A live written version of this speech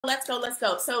Let's go, let's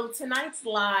go. So tonight's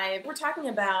live, we're talking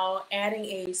about adding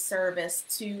a service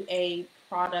to a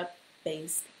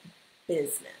product-based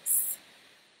business.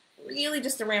 Really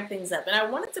just to ramp things up. And I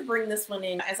wanted to bring this one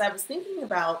in as I was thinking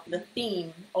about the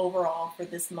theme overall for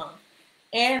this month.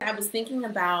 And I was thinking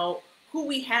about who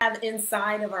we have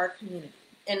inside of our community.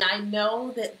 And I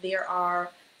know that there are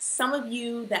some of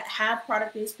you that have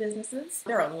product-based businesses.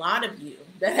 There are a lot of you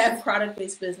that have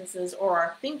product-based businesses or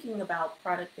are thinking about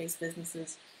product-based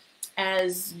businesses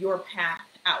as your path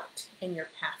out and your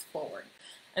path forward.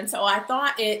 And so I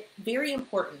thought it very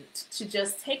important to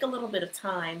just take a little bit of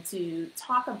time to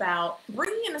talk about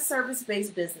bringing in a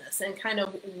service-based business and kind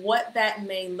of what that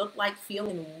may look like, feel,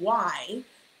 and why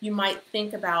you might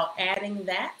think about adding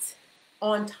that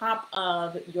on top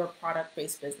of your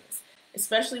product-based business,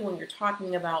 especially when you're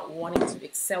talking about wanting to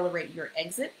accelerate your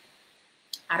exit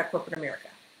out of corporate America,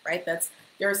 right?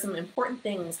 There are some important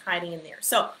things hiding in there.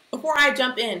 So before I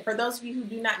jump in, for those of you who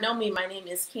do not know me, my name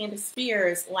is Candace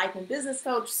Spears, life and business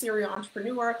coach, serial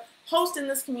entrepreneur, host in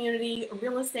this community,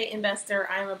 real estate investor.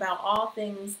 I am about all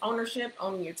things ownership,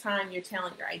 owning your time, your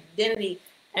talent, your identity,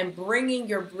 and bringing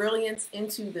your brilliance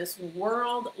into this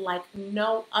world like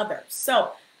no other.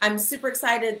 So I'm super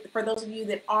excited for those of you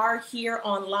that are here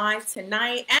on live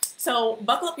tonight. So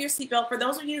buckle up your seatbelt. For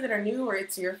those of you that are new or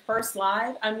it's your first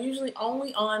live, I'm usually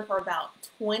only on for about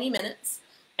 20 minutes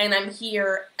and I'm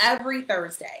here every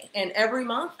Thursday. And every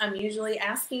month I'm usually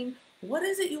asking, what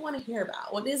is it you want to hear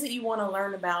about? What is it you want to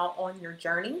learn about on your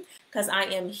journey? Because I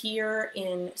am here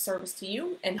in service to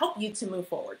you and help you to move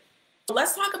forward. So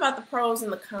let's talk about the pros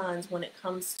and the cons when it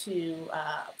comes to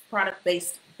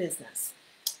product-based business.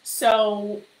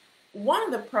 So one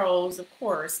of the pros, of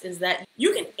course, is that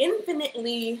you can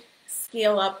infinitely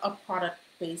scale up a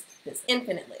product-based business.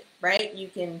 Infinitely, right? You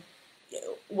can,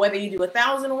 whether you do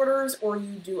 1,000 orders or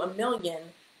you do 1,000,000,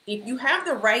 if you have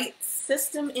the right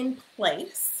system in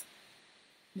place,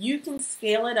 you can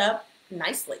scale it up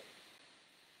nicely.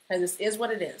 And this is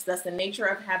what it is. That's the nature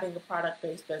of having a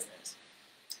product-based business.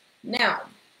 Now,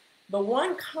 the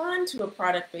one con to a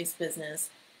product-based business,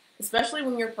 especially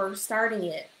when you're first starting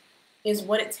it, is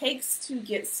what it takes to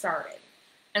get started.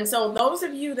 And so those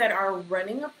of you that are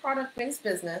running a product-based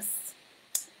business,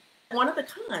 one of the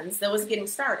cons that was getting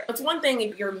started. It's one thing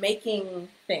if you're making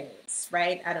things,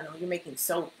 right? I don't know, you're making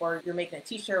soap or you're making a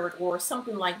t-shirt or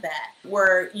something like that,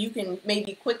 where you can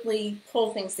maybe quickly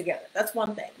pull things together. That's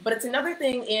one thing. But it's another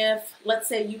thing if, let's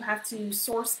say, you have to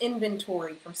source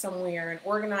inventory from somewhere and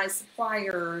organize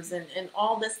suppliers and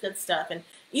all this good stuff. And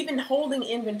even holding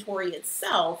inventory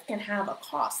itself can have a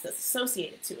cost that's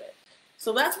associated to it.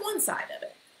 So that's one side of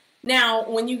it. Now,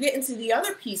 when you get into the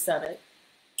other piece of it,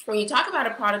 when you talk about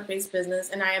a product-based business,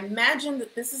 and I imagine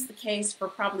that this is the case for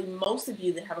probably most of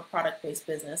you that have a product-based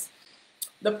business,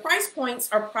 the price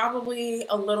points are probably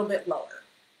a little bit lower.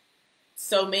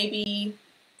 So maybe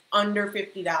under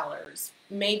 $50,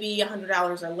 maybe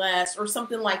 $100 or less, or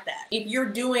something like that. If you're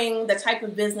doing the type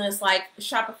of business like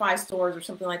Shopify stores or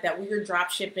something like that, where you're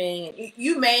drop shipping,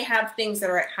 you may have things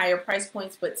that are at higher price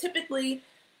points, but typically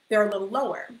they're a little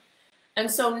lower. And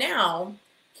so now,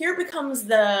 here becomes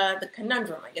the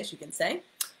conundrum, I guess you can say.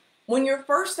 When you're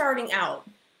first starting out,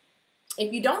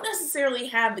 if you don't necessarily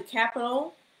have the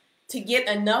capital to get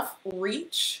enough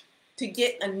reach, to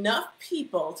get enough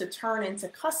people to turn into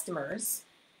customers,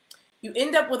 you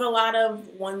end up with a lot of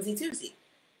onesie-twosie.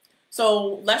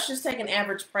 So let's just take an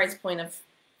average price point of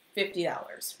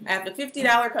 $50. I have a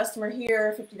 $50 customer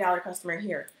here, $50 customer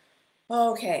here.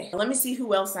 Okay, let me see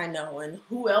who else I know and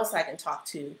who else I can talk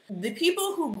to. The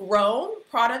people who grow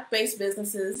product-based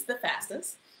businesses the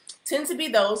fastest tend to be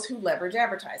those who leverage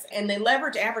advertising. And they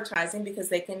leverage advertising because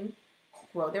they can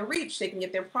grow their reach. They can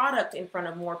get their product in front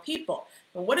of more people.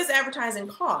 And what does advertising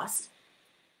cost?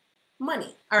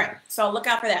 Money. All right, so look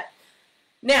out for that.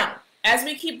 Now, as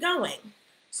we keep going,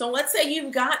 so let's say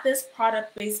you've got this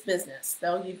product-based business.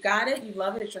 So you've got it, you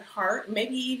love it at your heart,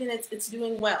 maybe even it's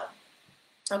doing well.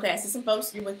 Okay, so some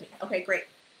folks, you're with me. Okay, great.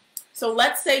 So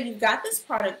let's say you've got this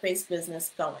product-based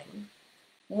business going.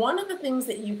 One of the things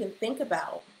that you can think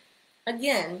about,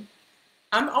 again,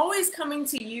 I'm always coming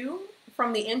to you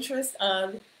from the interest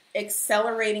of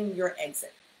accelerating your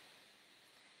exit.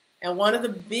 And one of the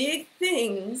big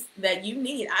things that you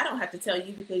need, I don't have to tell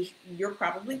you because you're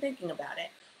probably thinking about it.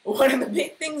 One of the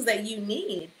big things that you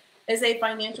need is a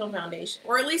financial foundation,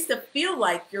 or at least to feel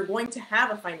like you're going to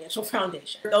have a financial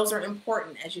foundation. Those are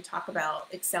important as you talk about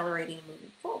accelerating and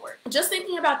moving forward. Just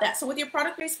thinking about that. So with your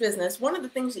product-based business, one of the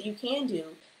things that you can do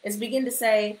is begin to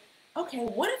say, okay,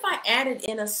 what if I added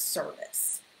in a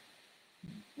service?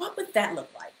 What would that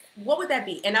look like? what would that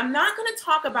be? And I'm not going to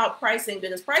talk about pricing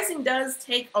because pricing does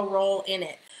take a role in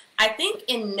it. I think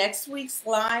in next week's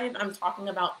live, I'm talking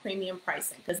about premium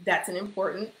pricing because that's an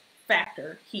important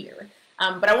factor here.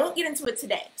 But I won't get into it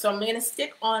today. So I'm going to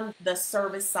stick on the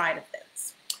service side of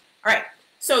things. All right.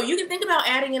 So you can think about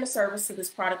adding in a service to this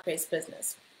product-based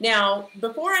business. Now,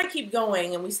 before I keep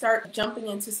going and we start jumping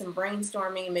into some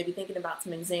brainstorming and maybe thinking about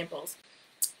some examples,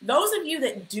 those of you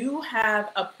that do have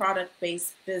a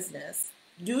product-based business,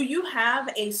 do you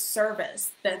have a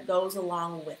service that goes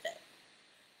along with it?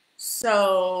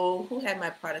 So who had my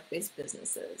product-based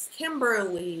businesses?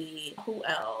 Kimberly, who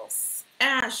else?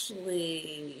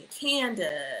 Ashley,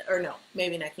 Candace, or no,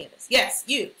 maybe not Candace. Yes,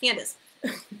 you, Candace.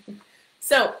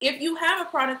 So if you have a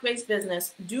product-based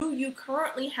business, do you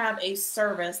currently have a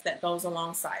service that goes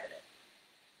alongside of it?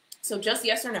 So just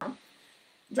yes or no.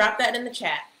 Drop that in the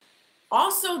chat.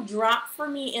 Also drop for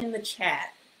me in the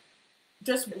chat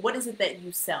just what is it that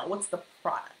you sell? What's the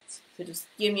product? So just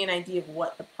give me an idea of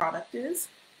what the product is.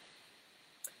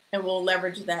 And we'll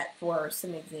leverage that for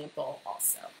some example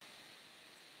also.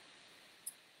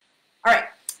 All right,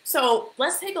 so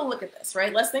let's take a look at this,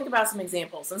 right? Let's think about some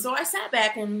examples. And so I sat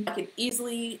back and I could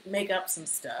easily make up some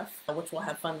stuff, which we'll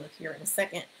have fun with here in a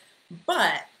second.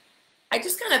 But I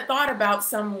just kind of thought about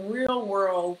some real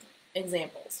world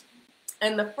examples.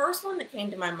 And the first one that came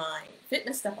to my mind,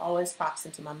 fitness stuff always pops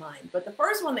into my mind, but the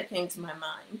first one that came to my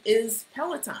mind is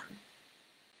Peloton.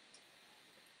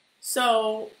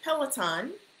 So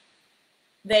Peloton,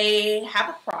 they have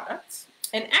a product.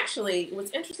 And actually,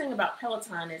 what's interesting about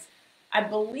Peloton is I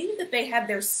believe that they had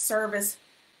their service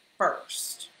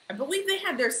first.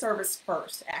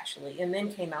 Actually, and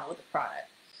then came out with the product.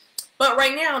 But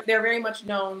right now, they're very much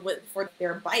known for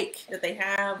their bike that they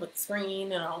have with the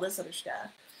screen and all this other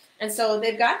stuff. And so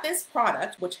they've got this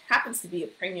product, which happens to be a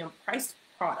premium priced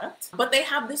product, but they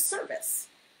have this service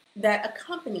that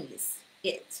accompanies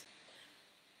it.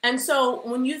 And so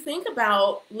when you think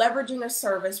about leveraging a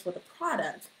service with a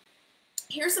product,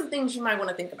 here's some things you might want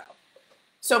to think about.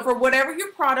 So for whatever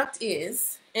your product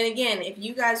is, and again, if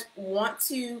you guys want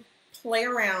to play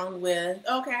around with,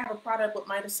 okay, I have a product, what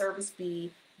might a service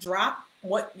be? Drop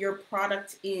what your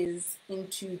product is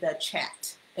into the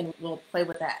chat and we'll play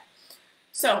with that.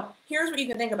 So here's what you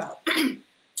can think about.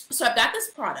 So I've got this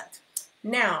product.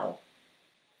 Now,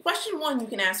 question one you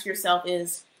can ask yourself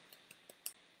is,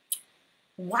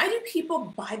 why do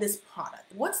people buy this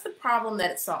product? What's the problem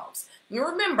that it solves? You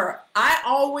remember, I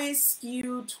always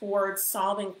skew towards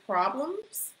solving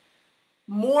problems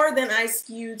more than I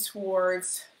skew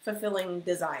towards fulfilling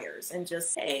desires and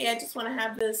just, hey, I just want to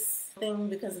have this thing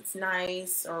because it's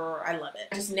nice or I love it.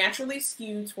 I just naturally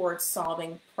skew towards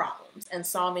solving problems and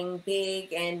solving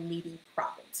big and meaty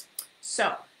problems.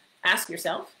 So ask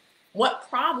yourself, what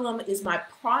problem is my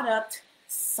product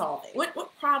solving? What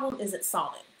problem is it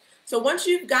solving? So once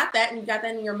you've got that and you've got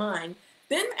that in your mind,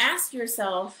 then ask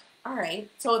yourself, all right,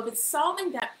 so if it's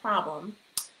solving that problem,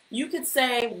 you could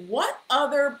say, what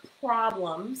other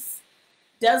problems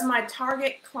does my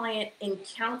target client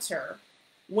encounter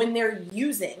when they're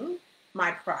using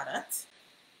my product?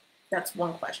 That's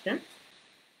one question.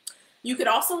 You could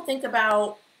also think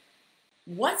about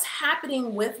what's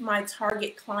happening with my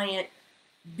target client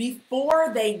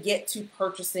before they get to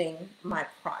purchasing my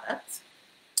product.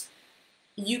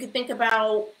 You could think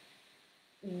about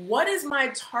what does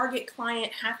my target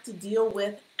client have to deal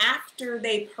with after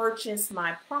they purchase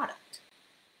my product?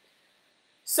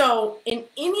 So in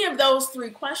any of those three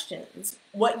questions,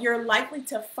 what you're likely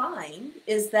to find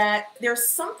is that there's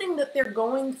something that they're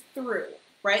going through,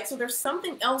 right? So there's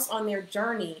something else on their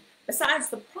journey besides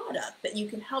the product that you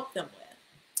can help them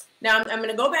with. Now I'm going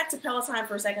to go back to Peloton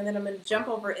for a second, then I'm going to jump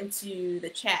over into the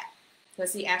chat. So I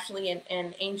see Ashley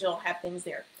and Angel have things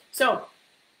there. So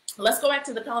let's go back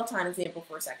to the Peloton example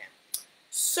for a second.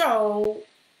 So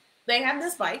they have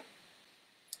this bike,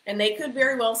 and they could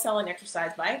very well sell an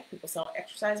exercise bike. People sell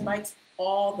exercise bikes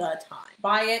all the time.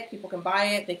 Buy it, people can buy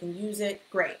it, they can use it,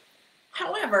 great.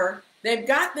 However, they've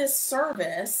got this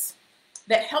service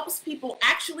that helps people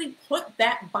actually put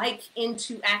that bike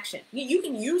into action. You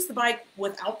can use the bike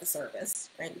without the service,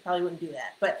 right? You probably wouldn't do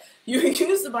that, but you can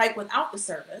use the bike without the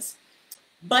service.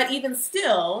 But even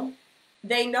still,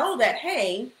 they know that,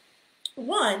 hey,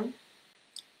 one,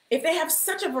 if they have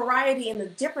such a variety in the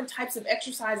different types of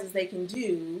exercises they can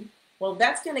do, well,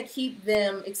 that's going to keep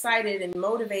them excited and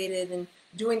motivated and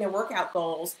doing their workout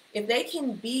goals. If they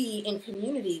can be in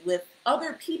community with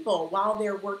other people while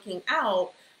they're working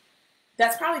out,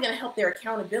 that's probably going to help their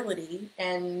accountability.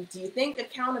 And do you think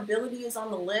accountability is on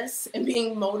the list and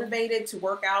being motivated to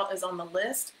work out is on the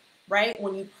list, right?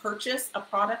 When you purchase a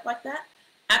product like that?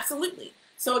 Absolutely.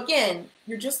 So again,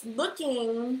 you're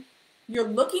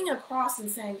looking across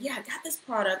and saying, yeah, I got this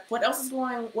product. What else is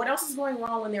going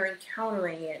wrong when they're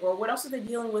encountering it? Or what else are they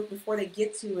dealing with before they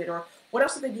get to it? Or what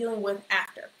else are they dealing with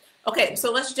after? Okay,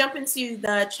 so let's jump into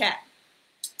the chat.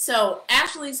 So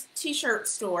Ashley's t-shirt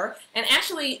store, and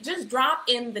Ashley, just drop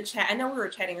in the chat. I know we were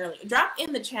chatting earlier. Drop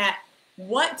in the chat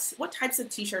what types of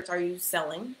t-shirts are you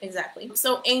selling exactly.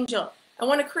 So Angel, I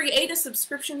want to create a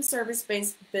subscription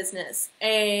service-based business,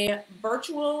 a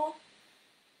virtual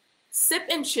sip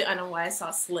and chill. I don't know why I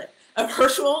saw slip. A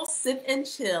virtual sip and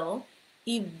chill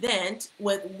event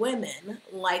with women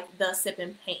like the Sip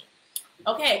and Paint.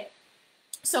 Okay,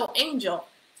 so Angel,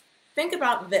 think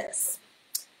about this.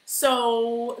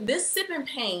 So this Sip and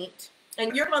Paint,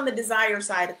 and you're on the desire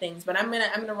side of things, but I'm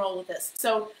gonna roll with this.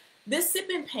 So this Sip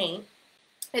and Paint,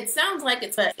 it sounds like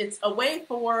it's a way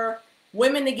for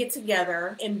women to get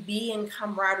together and be in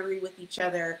camaraderie with each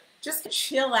other, just to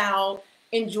chill out,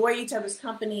 enjoy each other's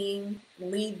company,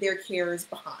 leave their cares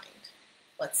behind,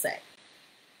 let's say.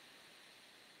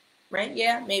 Right?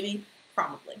 Yeah, maybe,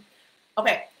 probably.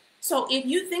 Okay, so if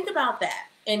you think about that,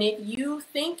 and if you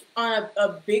think on a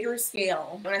bigger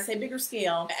scale, when I say bigger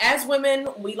scale, as women,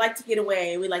 we like to get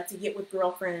away, we like to get with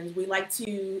girlfriends, we like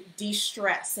to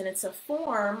de-stress, and it's a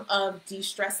form of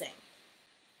de-stressing.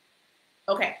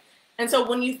 Okay, and so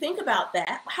when you think about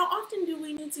that, how often do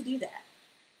we need to do that?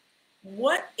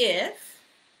 What if,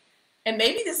 and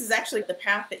maybe this is actually the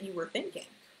path that you were thinking,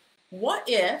 what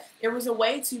if there was a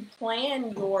way to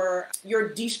plan your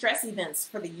de-stress events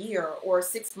for the year or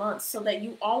 6 months so that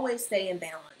you always stay in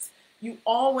balance, you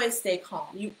always stay calm,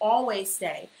 you always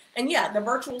stay. And yeah, the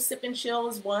virtual sip and chill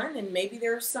is one, and maybe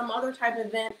there's some other type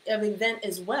of event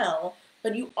as well,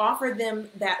 but you offer them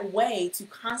that way to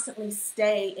constantly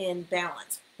stay in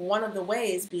balance. One of the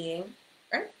ways being,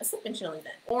 right, a sip and chill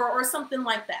event or something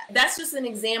like that. That's just an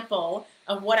example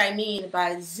of what I mean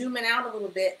by zooming out a little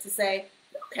bit to say,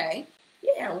 okay,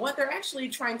 yeah, what they're actually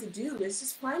trying to do is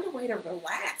just find a way to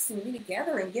relax and be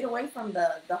together and get away from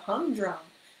the humdrum.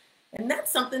 And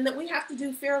that's something that we have to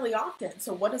do fairly often.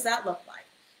 So what does that look like?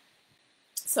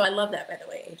 So I love that, by the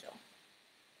way, Angel.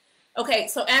 Okay,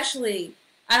 so Ashley,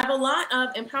 I have a lot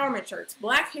of empowerment shirts,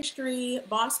 Black History,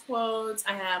 Boss quotes,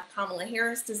 I have Kamala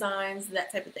Harris designs, that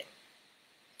type of thing.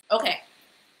 Okay.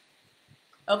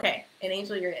 Okay, and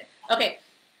Angel, you're in. Okay,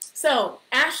 so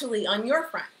Ashley, on your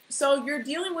front, so you're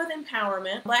dealing with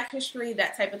empowerment, Black history,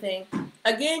 that type of thing.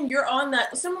 Again, you're on the,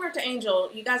 similar to Angel,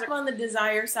 you guys are on the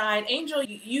desire side. Angel,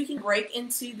 you can break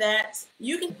into that.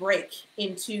 You can break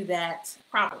into that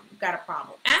problem. You've got a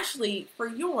problem. Ashley, for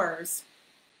yours,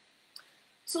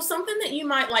 so something that you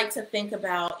might like to think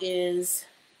about is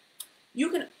you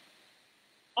can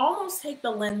almost take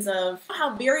the lens of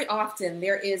how very often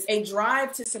there is a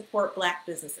drive to support Black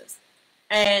businesses.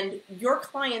 And your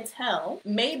clientele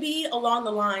may be along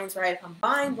the lines, right? If I'm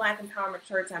buying Black empowerment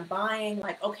shirts, I'm buying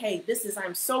like, okay,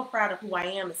 I'm so proud of who I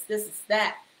am. It's this, it's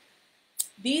that.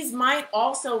 These might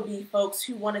also be folks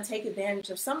who want to take advantage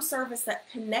of some service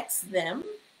that connects them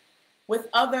with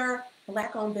other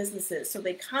Black-owned businesses. So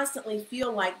they constantly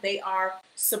feel like they are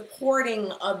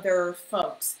supporting other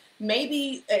folks.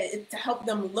 Maybe to help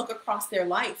them look across their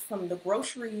life, from the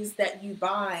groceries that you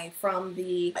buy, from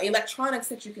the electronics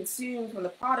that you consume, from the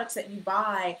products that you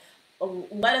buy.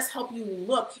 Let us help you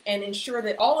look and ensure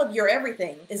that all of your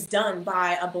everything is done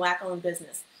by a Black-owned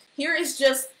business. Here is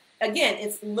just, again,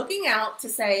 it's looking out to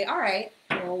say, all right,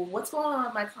 well, what's going on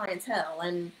with my clientele?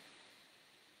 And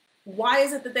why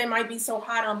is it that they might be so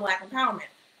hot on Black empowerment?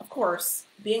 Of course,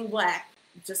 being Black,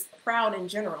 just proud in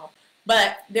general.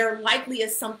 But there likely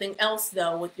is something else,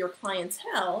 though, with your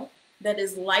clientele that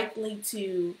is likely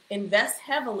to invest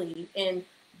heavily in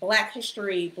Black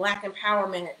history, Black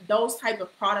empowerment, those type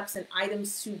of products and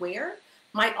items to wear.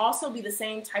 Might also be the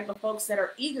same type of folks that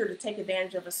are eager to take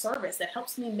advantage of a service that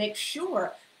helps me make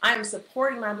sure I am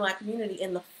supporting my Black community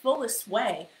in the fullest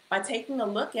way by taking a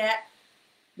look at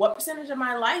what percentage of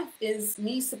my life is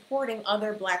me supporting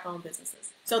other Black-owned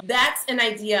businesses. So that's an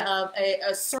idea of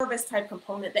a service type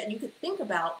component that you could think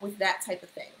about with that type of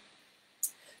thing.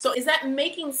 So is that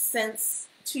making sense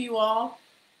to you all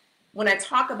when I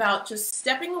talk about just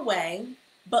stepping away,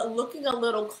 but looking a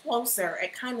little closer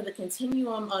at kind of the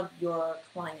continuum of your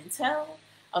clientele,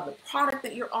 of the product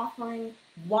that you're offering,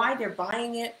 why they're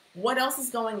buying it, what else is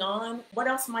going on, what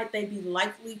else might they be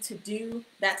likely to do,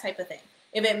 that type of thing.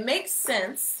 If it makes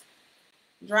sense,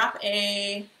 drop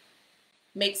a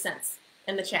makes sense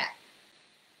in the chat.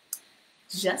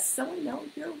 Just so I know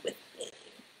you're with me.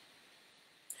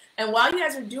 And while you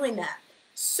guys are doing that,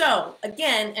 so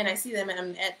again, and I see them,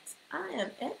 I'm at I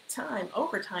am at time,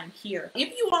 overtime here.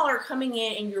 If you all are coming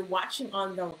in and you're watching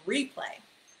on the replay,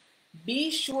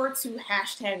 be sure to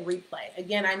hashtag replay.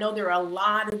 Again, I know there are a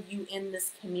lot of you in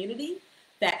this community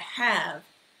that have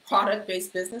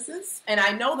product-based businesses, and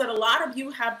I know that a lot of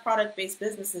you have product-based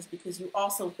businesses because you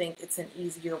also think it's an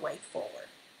easier way forward.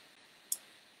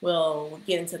 We'll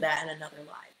get into that in another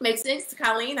live. Makes sense,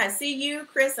 Colleen? I see you.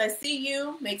 Chris, I see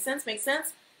you. Makes sense, makes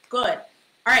sense? Good.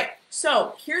 All right,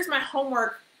 so here's my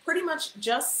homework pretty much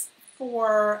just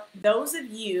for those of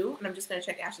you, and I'm just going to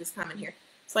check Ashley's comment here.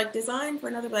 It's like design for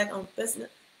another Black-owned business,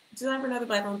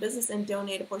 and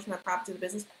donate a portion of my profit to the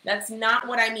business. That's not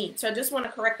what I mean. So I just want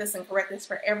to correct this and correct this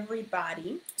for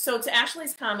everybody. So to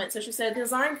Ashley's comment, so she said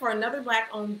design for another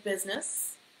Black-owned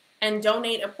business and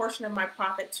donate a portion of my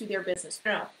profit to their business.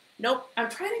 No, nope. I'm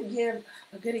trying to give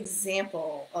a good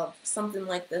example of something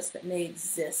like this that may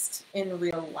exist in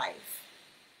real life.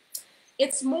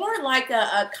 It's more like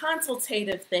a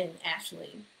consultative thing,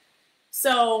 Ashley.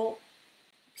 So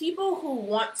people who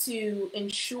want to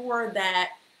ensure that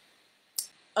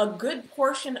a good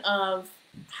portion of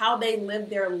how they live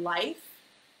their life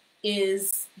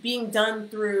is being done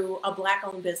through a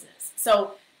Black-owned business.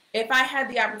 So if I had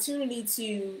the opportunity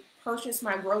to purchase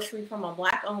my grocery from a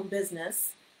Black-owned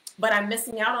business, but I'm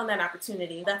missing out on that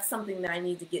opportunity, that's something that I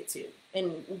need to get to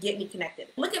and get me connected.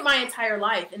 Look at my entire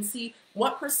life and see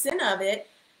what percent of it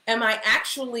am I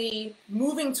actually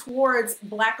moving towards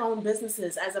Black-owned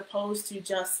businesses as opposed to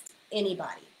just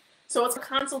anybody. So it's a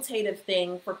consultative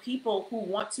thing for people who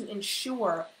want to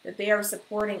ensure that they are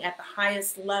supporting at the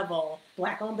highest level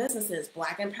Black-owned businesses,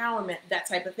 Black empowerment, that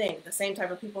type of thing. The same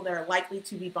type of people that are likely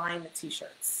to be buying the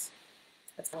t-shirts.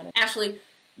 That's going on. Ashley,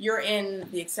 you're in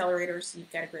the accelerator, so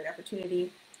you've got a great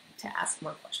opportunity to ask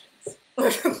more questions.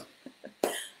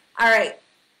 All right.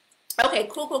 Okay,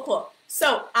 cool, cool, cool.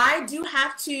 So I do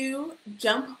have to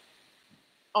jump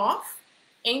off.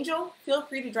 Angel, feel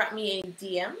free to drop me a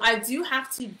DM. I do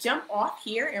have to jump off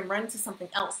here and run to something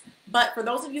else. But for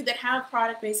those of you that have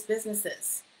product-based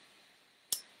businesses,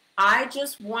 I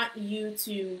just want you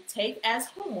to take as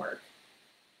homework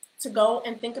to go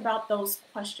and think about those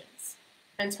questions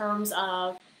in terms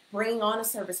of bringing on a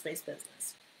service-based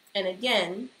business. And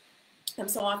again, I'm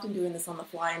so often doing this on the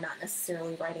fly and not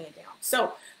necessarily writing it down.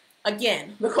 So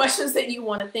again, the questions that you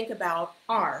want to think about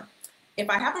are, if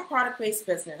I have a product-based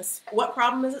business, what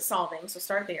problem is it solving? So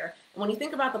start there. And when you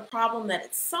think about the problem that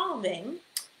it's solving,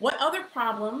 what other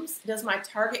problems does my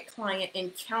target client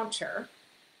encounter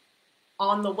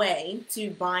on the way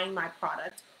to buying my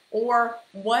product? Or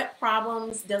what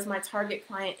problems does my target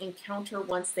client encounter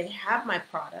once they have my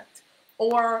product?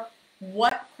 Or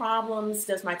what problems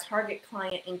does my target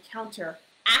client encounter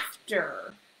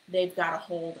after they've got a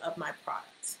hold of my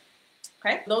product?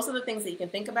 Okay, those are the things that you can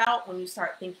think about when you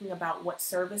start thinking about what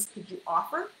service could you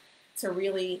offer to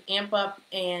really amp up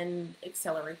and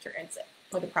accelerate your exit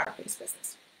with a product-based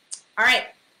business. All right,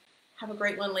 have a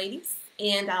great one, ladies,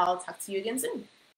 and I'll talk to you again soon.